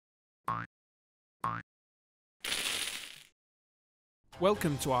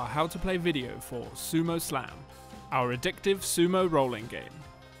Welcome to our how to play video for Sumo Slam, our addictive sumo rolling game.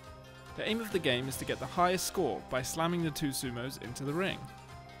 The aim of the game is to get the highest score by slamming the two sumos into the ring.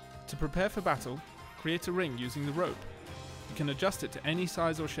 To prepare for battle, create a ring using the rope. You can adjust it to any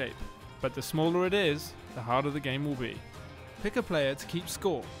size or shape, but the smaller it is, the harder the game will be. Pick a player to keep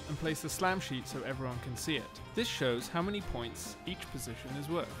score and place the slam sheet so everyone can see it. This shows how many points each position is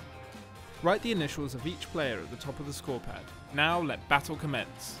worth. Write the initials of each player at the top of the scorepad. Now let battle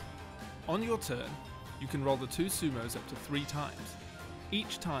commence. On your turn, you can roll the two sumos up to 3 times.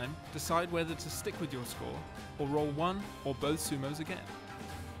 Each time, decide whether to stick with your score or roll one or both sumos again.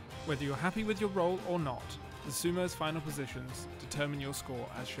 Whether you're happy with your roll or not, the sumo's final positions determine your score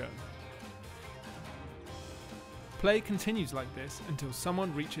as shown. Play continues like this until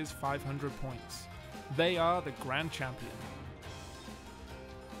someone reaches 500 points. They are the grand champion.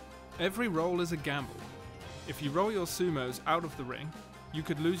 Every roll is a gamble. If you roll your sumos out of the ring, you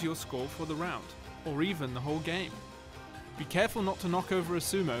could lose your score for the round, or even the whole game. Be careful not to knock over a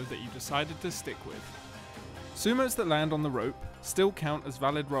sumo that you decided to stick with. Sumos that land on the rope still count as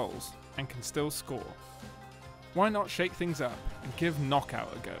valid rolls and can still score. Why not shake things up and give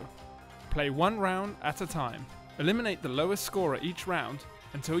knockout a go? Play one round at a time. Eliminate the lowest scorer each round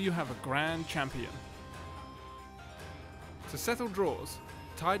until you have a grand champion. To settle draws,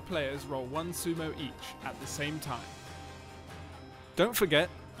 tied players roll one sumo each at the same time. Don't forget,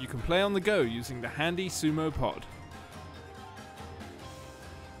 you can play on the go using the handy sumo pod.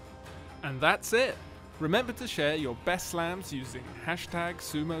 And that's it! Remember to share your best slams using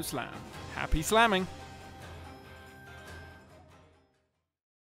 #SumoSlam. Happy slamming!